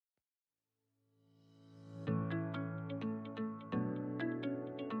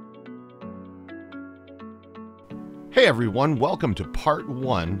Hey everyone, welcome to part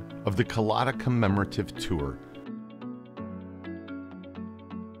 1 of the Cullotta Commemorative Tour.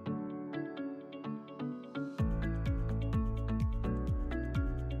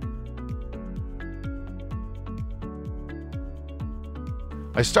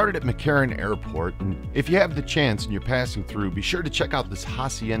 I started at McCarran Airport, and if you have the chance and you're passing through, be sure to check out this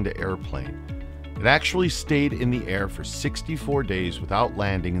Hacienda airplane. It actually stayed in the air for 64 days without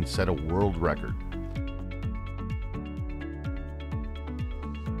landing and set a world record.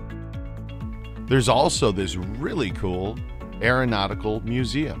 There's also this really cool aeronautical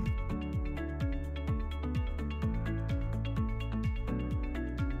museum.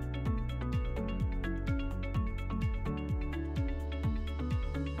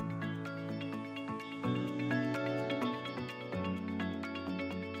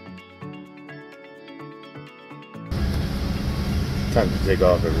 Time to take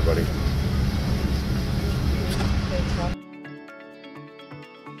off, everybody.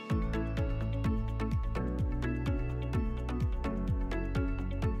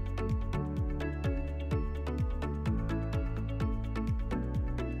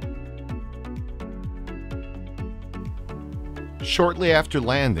 Shortly after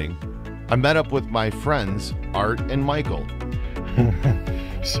landing, I met up with my friends, Art and Michael.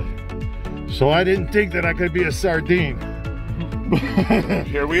 So I didn't think that I could be a sardine.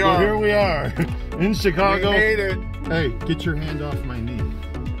 Here we are. Well, here we are in Chicago. We made it. Hey, get your hand off my knee.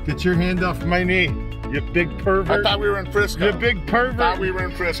 Get your hand off my knee, you big pervert. I thought we were in Frisco. You big pervert. I thought we were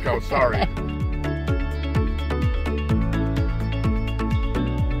in Frisco. Sorry.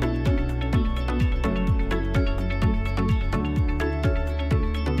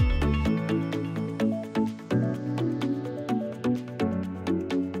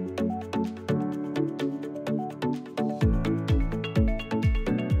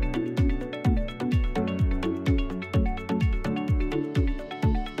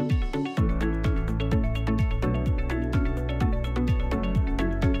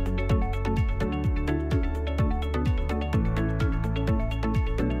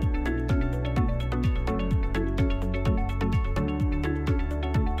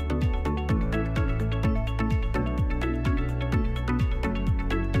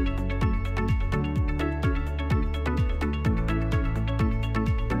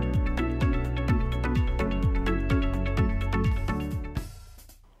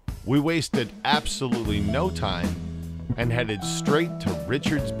 We wasted absolutely no time and headed straight to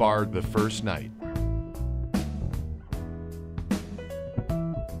Richard's Bar the first night.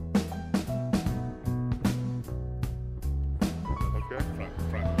 Okay.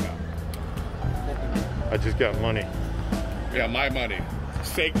 Front, yeah. I just got money. Yeah, my money.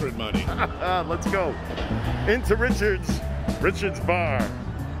 Sacred money. Let's go. Into Richard's Bar.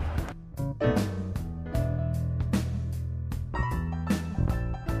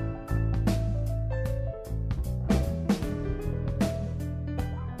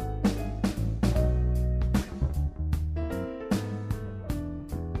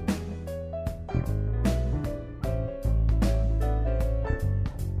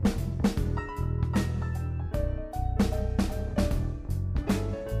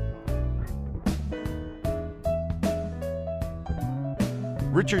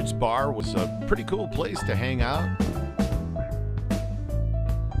 Richard's Bar was a pretty cool place to hang out.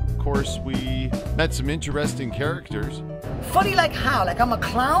 Of course, we met some interesting characters. Funny like how? Like I'm a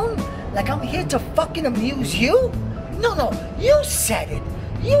clown? Like I'm here to fucking amuse you? No, you said it.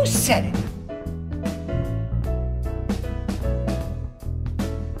 You said it.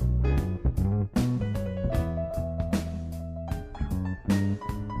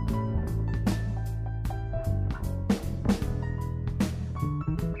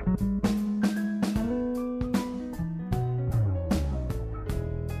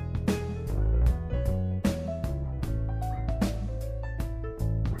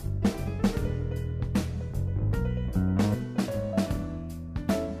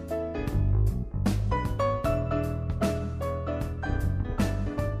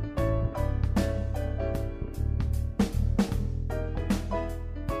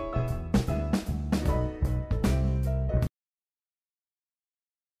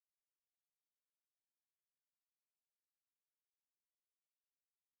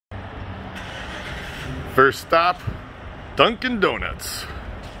 First stop, Dunkin' Donuts.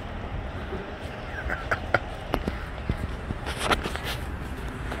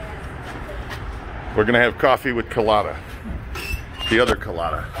 We're gonna have coffee with Cullotta, the other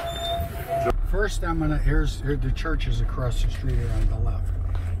Cullotta. First, here's the church is across the street here on the left,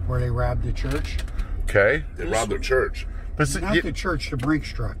 where they robbed the church. Okay. They robbed their church. Not the church, the Brinks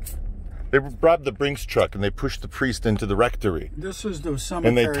truck. They robbed the Brinks truck and they pushed the priest into the rectory. This is the cemetery.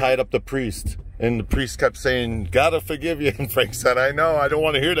 And they tied up the priest. And the priest kept saying, "Gotta forgive you." And Frank said, "I know. I don't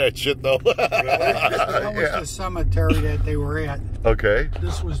want to hear that shit, though." That was the cemetery that they were at. Okay.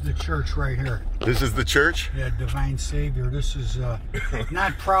 This was the church right here. This is the church? Yeah, Divine Savior. This is,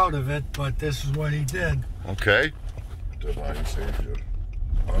 not proud of it, but this is what he did. Okay. Divine Savior.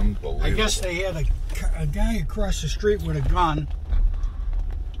 Unbelievable. I guess they had a guy across the street with a gun.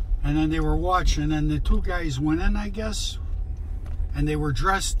 And then they were watching, and the two guys went in, I guess. And they were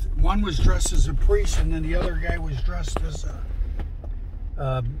dressed, one was dressed as a priest, and then the other guy was dressed as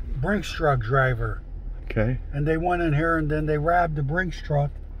a Brinks truck driver. Okay. And they went in here, and then they robbed the Brinks truck.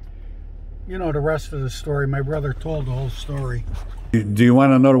 You know the rest of the story. My brother told the whole story. Do you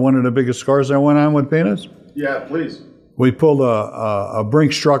want to know one of the biggest scars I went on with Peanuts? Yeah, please. We pulled a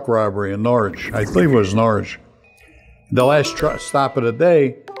Brinks truck robbery in Norwich. I believe it was Norwich. The last stop of the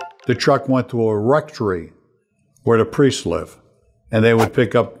day, the truck went to a rectory where the priests live. And they would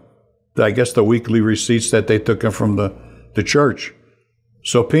pick up, I guess, the weekly receipts that they took in from the church.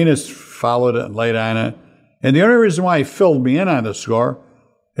 So Peanuts followed it and laid on it. And the only reason why he filled me in on the score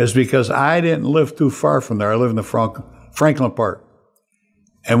is because I didn't live too far from there. I live in the Franklin Park.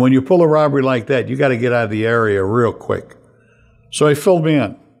 And when you pull a robbery like that, you got to get out of the area real quick. So he filled me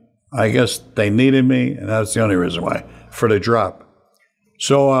in. I guess they needed me, and that's the only reason why, for the drop.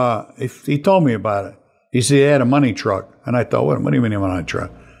 So he told me about it. He said he had a money truck. And I thought, what do you mean a money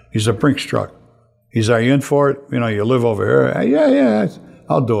truck? He's a Brinks truck. He said, "Are you in for it? You know, you live over here." Yeah,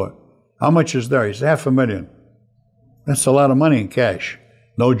 I'll do it. How much is there? He said, $500,000. That's a lot of money in cash.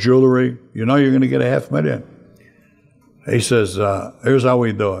 No jewelry. You know you're going to get $500,000. He says, here's how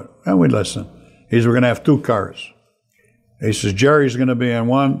we do it. And we listen. He says, we're going to have 2 cars. He says, Jerry's going to be in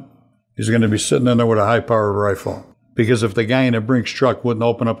one. He's going to be sitting in there with a high-powered rifle. Because if the guy in the Brinks truck wouldn't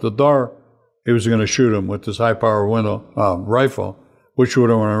open up the door, he was going to shoot him with this high-powered rifle, which would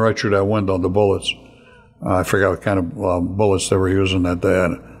have went right through that window, the bullets. I forgot what kind of bullets they were using that day.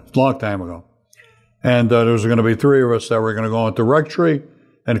 A long time ago. And there was going to be 3 of us that were going to go into rectory.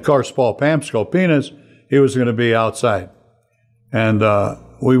 And of course, Paul Panczko, Peanuts, he was going to be outside. And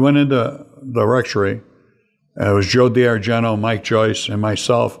we went into the rectory. It was Joe DiArgento, Mike Joyce, and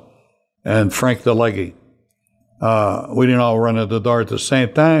myself, and Frank the Leggy. We didn't all run at the door at the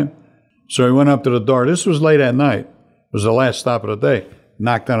same time. So we went up to the door. This was late at night. It was the last stop of the day.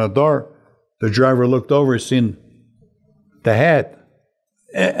 Knocked on the door. The driver looked over, seen the hat.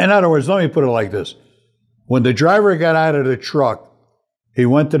 In other words, let me put it like this. When the driver got out of the truck, he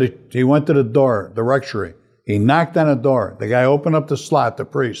went to the door, the rectory. He knocked on the door. The guy opened up the slot, the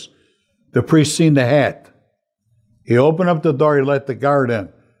priest. The priest seen the hat. He opened up the door, he let the guard in.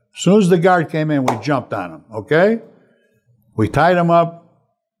 As soon as the guard came in, we jumped on him, okay? We tied him up.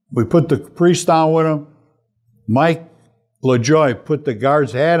 We put the priest down with him. Mike LaJoy put the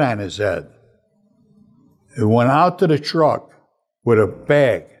guard's hat on his head. He went out to the truck with a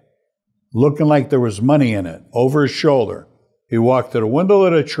bag, looking like there was money in it, over his shoulder. He walked to the window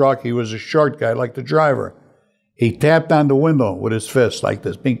of the truck. He was a short guy, like the driver. He tapped on the window with his fist, like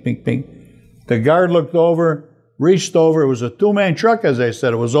this, ping, ping, ping. The guard looked over, reached over. It was a 2-man truck, as I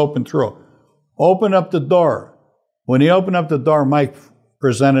said. It was open through. Opened up the door. When he opened up the door, Mike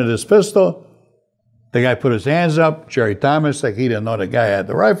presented his pistol. The guy put his hands up. Jerry Thomas, like he didn't know the guy had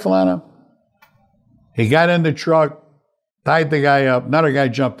the rifle on him. He got in the truck, tied the guy up. Another guy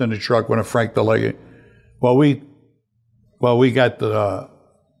jumped in the truck with a Frank the Leggy. Well, we got to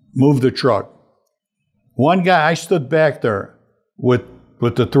move the truck. One guy, I stood back there with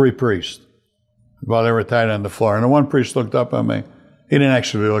the 3 priests while they were tied on the floor. And the one priest looked up at me. He didn't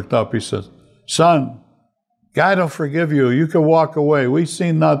actually look up. He says, "Son, God will forgive you. You can walk away. We've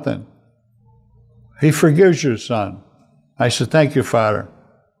seen nothing. He forgives you, son." I said, "Thank you, Father."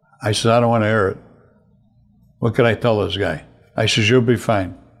 I said, "I don't want to hear it. What could I tell this guy?" I said, "You'll be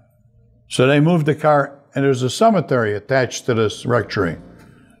fine." So they moved the car, and there's a cemetery attached to this rectory.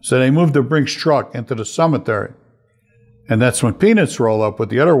 So they moved the Brinks truck into the cemetery. And that's when Peanuts roll up with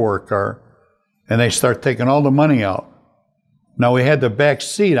the other work car, and they start taking all the money out. Now, we had the back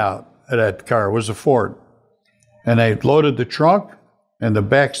seat out of that car. It was a Ford. And they loaded the trunk and the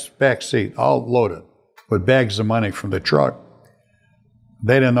back seat, all loaded with bags of money from the truck.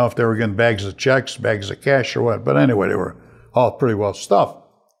 They didn't know if they were getting bags of checks, bags of cash, or what. But anyway, they were all pretty well stuffed.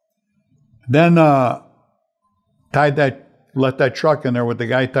 Then let that truck in there with the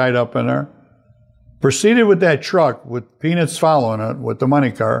guy tied up in there. Proceeded with that truck with Peanuts following it with the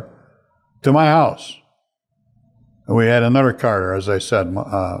money car to my house. And we had another car there, as I said,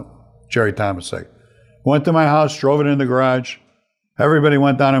 Jerry Thomas said. Went to my house, drove it in the garage, Everybody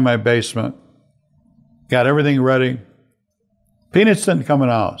went down in my basement, got everything ready. Peanuts didn't come in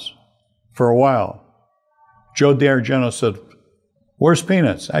the house for a while. Joe DiArgento said, "Where's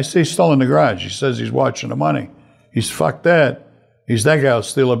Peanuts?" I say, "He's still in the garage." He says he's watching the money. He's "Fuck that." He's "That guy will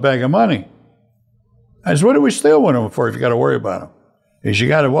steal a bag of money." I said, "What do we steal with him for if you got to worry about him?" He said, "You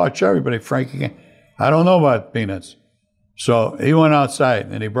got to watch everybody, Frank." I don't know about Peanuts. So he went outside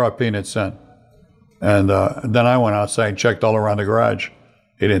and he brought Peanuts in. And then I went outside and checked all around the garage.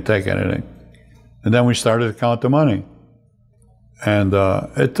 He didn't take anything. And then we started to count the money. And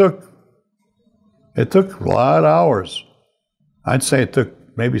it took a lot of hours. I'd say it took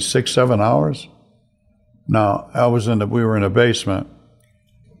maybe 6, 7 hours. Now, we were in the basement.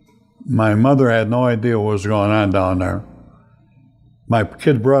 My mother had no idea what was going on down there. My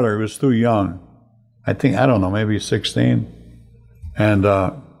kid brother was too young. I don't know, maybe 16. And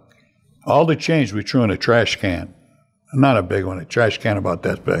all the change we threw in a trash can. Not a big one, a trash can about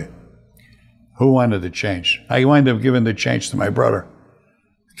that big. Who wanted the change? I wound up giving the change to my brother.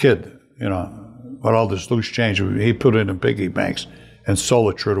 Kid, but all this loose change, he put it in piggy banks and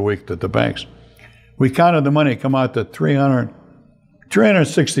sold it through the week to the banks. We counted the money, come out to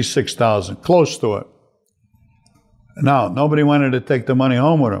 $366,000, close to it. Now, nobody wanted to take the money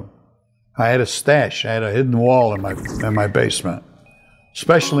home with them. I had a stash. I had a hidden wall in my basement,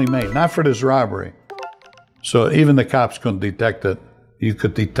 specially made, not for this robbery. So even the cops couldn't detect it. You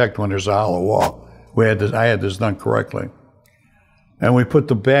could detect when there's a hollow wall. I had this done correctly. And we put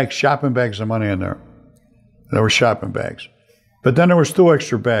the shopping bags of money in there. There were shopping bags. But then there was 2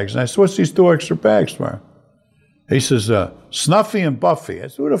 extra bags. And I said, "What's these 2 extra bags for?" He says, "Snuffy and Buffy." I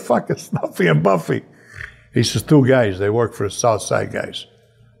said, "Who the fuck is Snuffy and Buffy?" He says, 2 guys. They work for the South Side guys.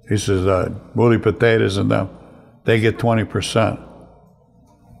 He says, Woody Potatoes and them, they get 20%.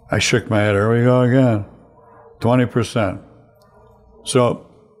 I shook my head. Here we go again. 20%. So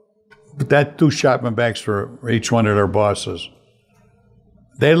that 2 shopping bags for each one of their bosses.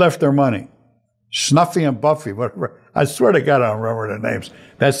 They left their money. Snuffy and Buffy, whatever. I swear to God, I don't remember their names.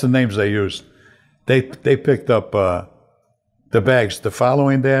 That's the names they used. They picked up the bags the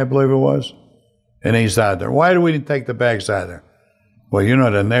following day, I believe it was, and he's out there. Why do we didn't take the bags out of there? Well,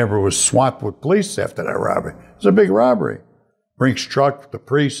 the neighbor was swamped with police after that robbery. It was a big robbery. Brinks truck, the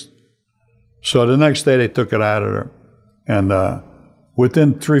priest. So the next day they took it out of there. And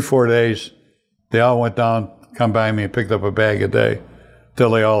within 3-4 days, they all went down, come by me and picked up a bag a day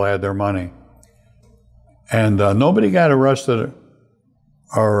till they all had their money. And nobody got arrested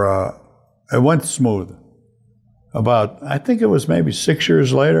or it went smooth. I think it was maybe 6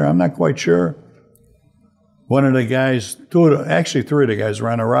 years later, I'm not quite sure. One of the guys, 3 of the guys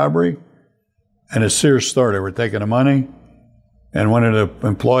ran a robbery and a Sears store. They were taking the money, and one of the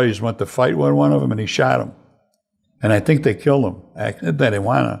employees went to fight with one of them, and he shot him. And I think they killed him. They didn't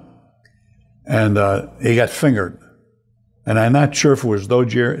want to. And he got fingered. And I'm not sure if it was Joe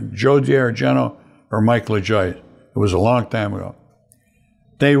DiArgento or Mike LaJoy. It was a long time ago.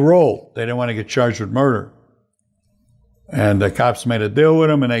 They rolled. They didn't want to get charged with murder. And the cops made a deal with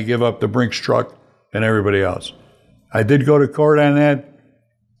them, and they give up the Brinks truck and everybody else. I did go to court on that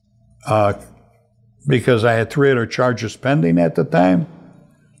because I had 3 other charges pending at the time.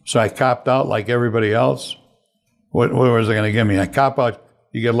 So I copped out like everybody else. What was they going to give me? I cop out,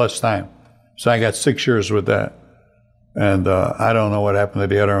 you get less time. So I got 6 years with that. And I don't know what happened to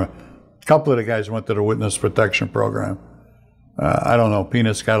the other. A couple of the guys went to the witness protection program. I don't know.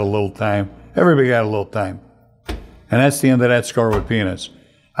 Peanuts got a little time. Everybody got a little time. And that's the end of that score with Peanuts.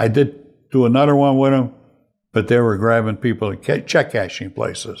 I did do another one with them, but they were grabbing people at check cashing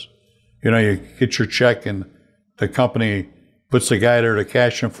places. You get your check and the company puts the guy there to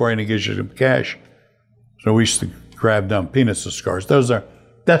cash them for you and he gives you the cash. So we used to grab them. Peanuts and scars. Those are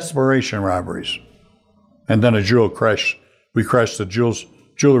desperation robberies. And then a jewel crash. We crashed the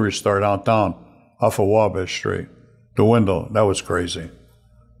jewelry store downtown off of Wabash Street. The window, that was crazy.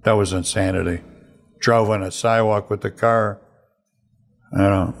 That was insanity. Drove on a sidewalk with the car.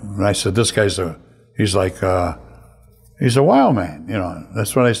 And I said, this guy's he's a wild man,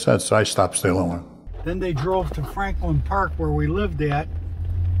 That's what I said, so I stopped stealing one. Then they drove to Franklin Park where we lived at,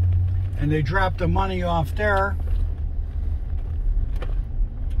 and they dropped the money off there.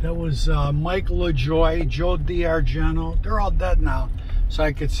 That was Mike LaJoy, Joe DiArgento. They're all dead now, so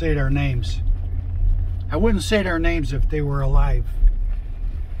I could say their names. I wouldn't say their names if they were alive,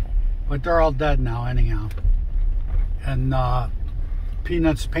 but they're all dead now anyhow. And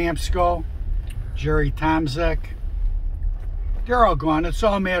Peanuts Panczko, Jerry Tomzek, they're all gone. It's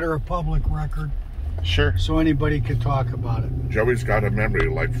all a matter of public record. Sure. So anybody could talk about it. Joey's got a memory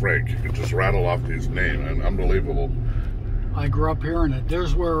like Frank. He could just rattle off these names, and unbelievable. I grew up here in it.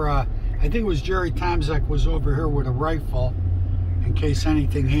 There's where, I think it was Jerry Tomczak was over here with a rifle in case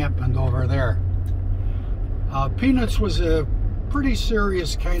anything happened over there. Peanuts was a pretty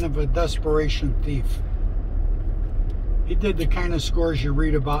serious kind of a desperation thief. He did the kind of scores you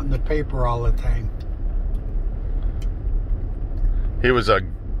read about in the paper all the time. He was a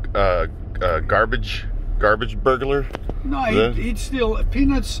garbage burglar? No, he'd steal.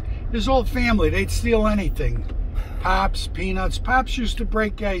 Peanuts, his whole family, they'd steal anything. Pops, Peanuts. Pops used to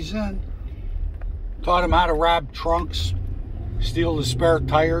break guys in. Taught them how to rob trunks, steal the spare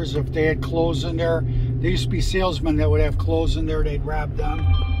tires if they had clothes in there. There used to be salesmen that would have clothes in there, they'd rob them.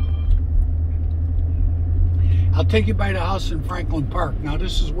 I'll take you by the house in Franklin Park. Now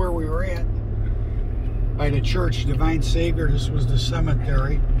this is where we were at. By the church, Divine Savior, this was the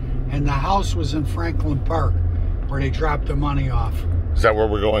cemetery. And the house was in Franklin Park, where they dropped the money off. Is that where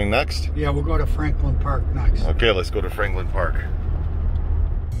we're going next? Yeah, we'll go to Franklin Park next. Okay, let's go to Franklin Park.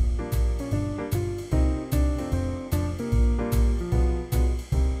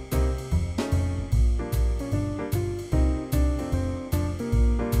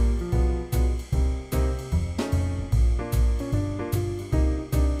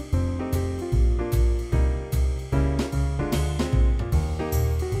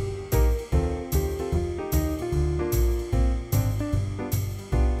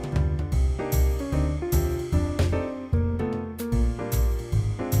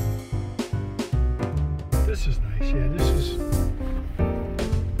 This is nice, yeah.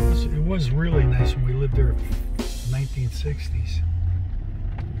 It was really nice when we lived there in the 1960s.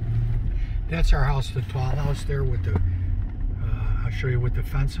 That's our house, the tall house there with the, I'll show you with the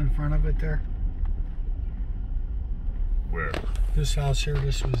fence in front of it there. Where? This house here,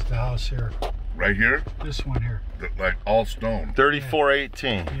 this was the house here. Right here? This one here. Like all stone.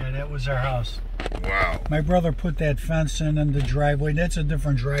 3418. Yeah, that was our house. Wow. My brother put that fence in the driveway. That's a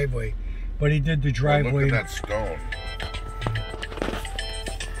different driveway. But he did the Well, driveway. look at that stone.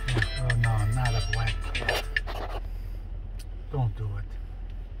 Oh no, not a black cat. Don't do it.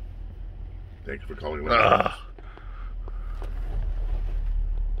 Thanks for calling that.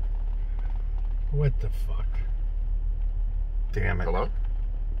 What the fuck? Damn it. Hello?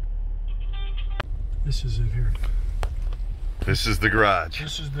 This is it here. This is the garage.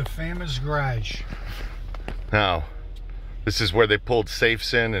 This is the famous garage. Now, this is where they pulled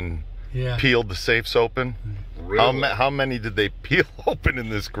safes in and Yeah. peeled the safes open. Really? How many did they peel open in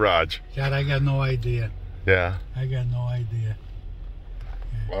this garage? God, I got no idea. Yeah. I got no idea.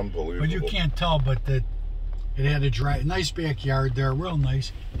 Unbelievable. But you can't tell, but that it had a nice backyard there, real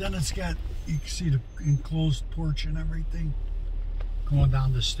nice. Then it's got, you can see the enclosed porch and everything. Going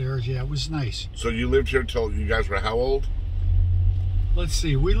down the stairs, yeah, it was nice. So you lived here till you guys were how old? Let's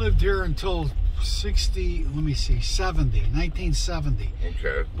see, we lived here until 1970.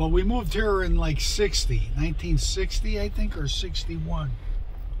 Okay. But we moved here in like 1960, I think, or 61.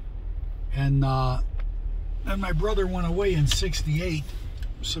 And then my brother went away in 68.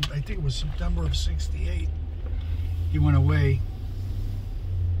 So I think it was September of 68. He went away.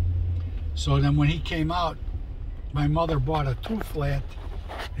 So then when he came out, my mother bought a 2-flat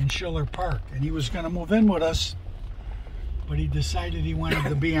in Schiller Park. And he was going to move in with us. But he decided he wanted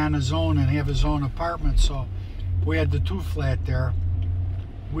to be on his own and have his own apartment, so we had the 2-flat there.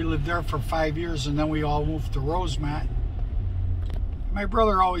 We lived there for 5 years, and then we all moved to Rosemont. My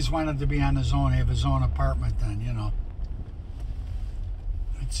brother always wanted to be on his own, have his own apartment then, you know.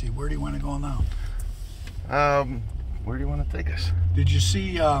 Let's see, where do you want to go now? Where do you want to take us? Did you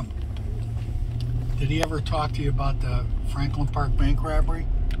see, did he ever talk to you about the Franklin Park bank robbery?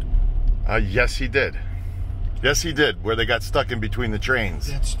 Yes, he did. Yes, he did, where they got stuck in between the trains.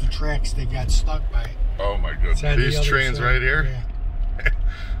 That's the tracks they got stuck by. Oh my goodness. It's on the These other trains side. right here? Yeah.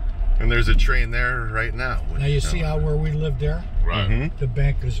 And there's a train there right now. Now you see how where we lived there? Right. Mm-hmm. The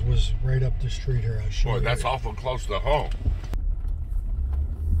bank was right up the street here. I'll show Boy, you. that's awful close to home.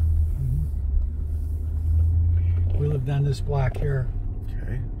 We lived on this block here.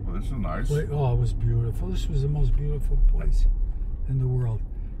 Okay. Well, this is nice. Wait, oh, it was beautiful. This was the most beautiful place in the world.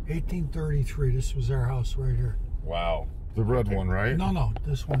 1833. This was our house right here. Wow. The red one, right? No,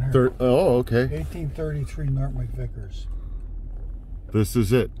 this one here. Oh, okay. 1833 North McVickers. This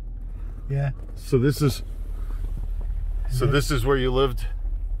is it. Yeah. So this is where you lived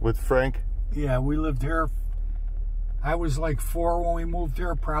with Frank? Yeah, we lived here. I was like 4 when we moved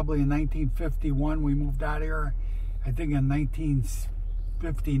here, probably in 1951. We moved out here, I think in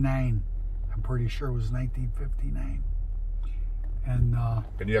 1959. I'm pretty sure it was 1959. And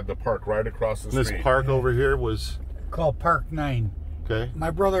you have the park right across the street. This park over here was called Park 9. okay. My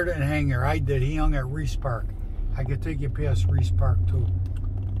brother didn't hang here. I did. He hung at Reese Park. I could take you past Reese Park too.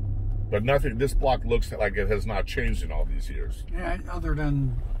 But nothing, this block looks like it has not changed in all these years. Yeah, other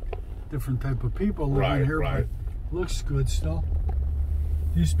than different type of people living here, right. but looks good still.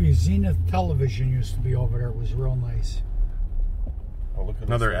 Used to be Zenith Television used to be over there. It was real nice. Oh, look at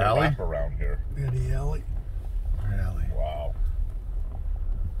Another this alley? wrap around here. Yeah, the alley. Wow.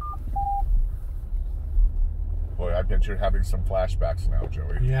 Boy, I bet you're having some flashbacks now,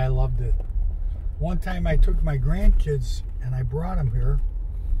 Joey. Yeah, I loved it. One time I took my grandkids and I brought them here.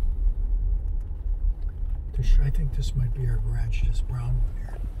 I think this might be our garage, this brown one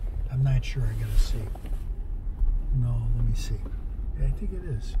here. I'm not sure. I gotta see. No, let me see. Yeah, I think it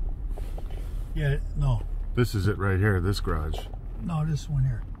is. Yeah, no. This is it right here, this garage. No, this one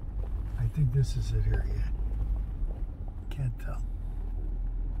here. I think this is it here, yeah. Can't tell.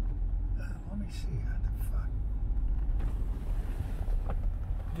 Let me see. What the fuck?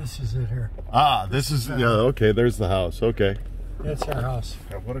 This is it here. Ah, this is, yeah, okay, there's the house, okay. That's our house.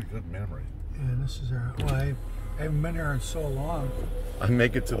 God, what a good memory. Yeah, this is our. Well, I haven't been here in so long. I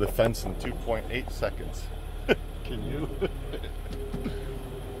make it to the fence in 2.8 seconds. Can you? That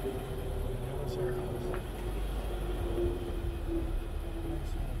was our house.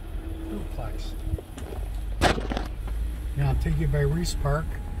 Nice duplex. Yeah, I'll take you by Reese Park.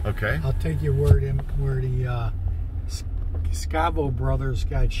 Okay. I'll take you where the Scavo brothers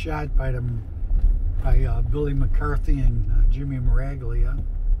got shot by Billy McCarthy and Jimmy Maraglia.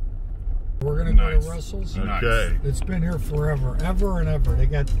 We're gonna go to Russell's. Okay. It's been here forever, ever and ever. They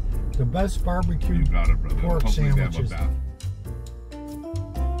got the best barbecue You got it, brother. pork Hopefully they have a sandwiches. bath.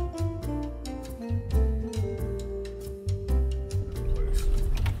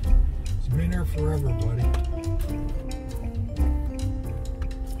 It's been here forever, buddy.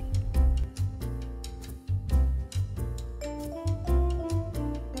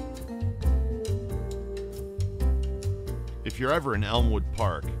 If you're ever in Elmwood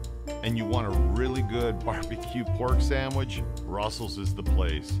Park and you want a really good barbecue pork sandwich, Russell's is the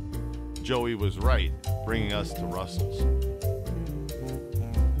place. Joey was right, bringing us to Russell's.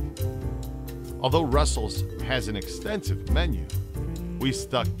 Although Russell's has an extensive menu, we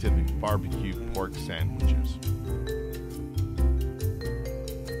stuck to the barbecue pork sandwiches.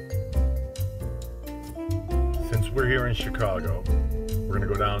 Since we're here in Chicago, we're gonna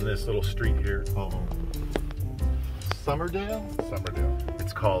go down this little street here. Summerdale? Summerdale.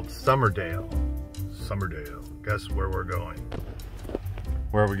 It's called Summerdale. Summerdale. Guess where we're going?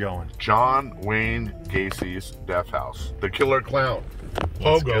 Where are we going? John Wayne Gacey's death house. The killer clown.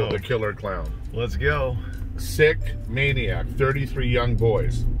 Let's Pogo, go. the killer clown. Let's go. Sick maniac. 33 young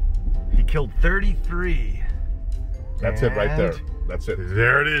boys. He killed 33. That's it right there. And That's it.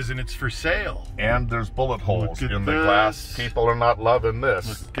 there it is, and it's for sale. And there's bullet holes Look in at the glass. this. People are not loving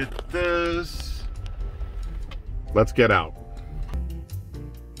this. Look at this. Let's get out.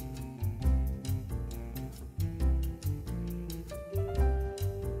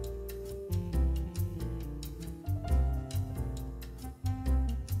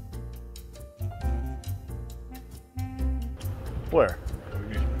 Where?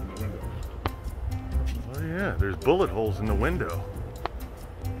 Oh yeah, there's bullet holes in the window.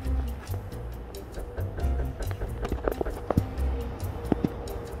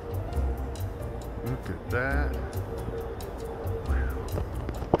 Look at that.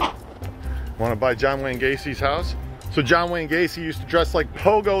 Want to buy John Wayne Gacey's house? So John Wayne Gacey used to dress like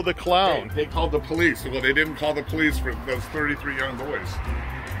Pogo the Clown. They called the police. Well, they didn't call the police for those 33 young boys.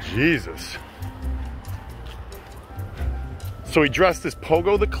 Jesus. So he dressed as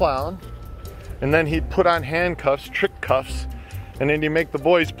Pogo the Clown, and then he'd put on handcuffs, trick cuffs, and then he'd make the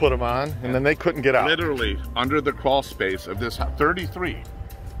boys put them on, and then they couldn't get out. Literally under the crawl space of this house. 33.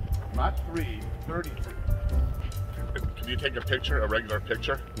 Not 3, 33. Can you take a picture, a regular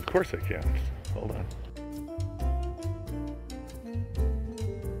picture? Of course I can. Hold on.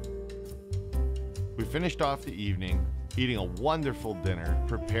 We finished off the evening eating a wonderful dinner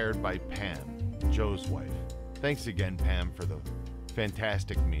prepared by Pam, Joe's wife. Thanks again, Pam, for the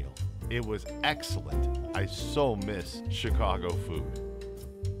fantastic meal. It was excellent. I so miss Chicago food.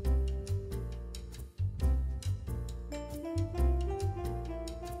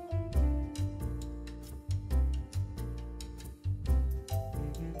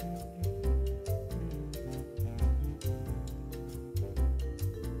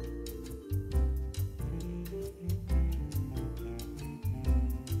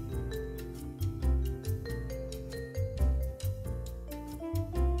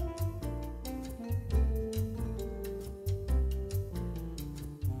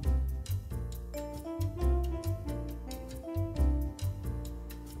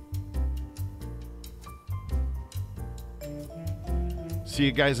 See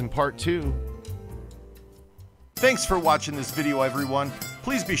you guys in part 2. Thanks for watching this video, everyone.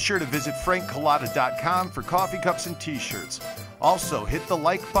 Please be sure to visit frankcullotta.com for coffee cups and t-shirts. Also, hit the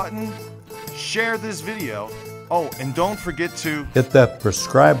like button, share this video. Oh, and don't forget to hit that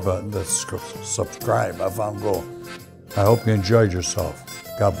subscribe button. Subscribe if I'm going. I hope you enjoyed yourself.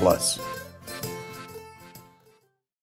 God bless.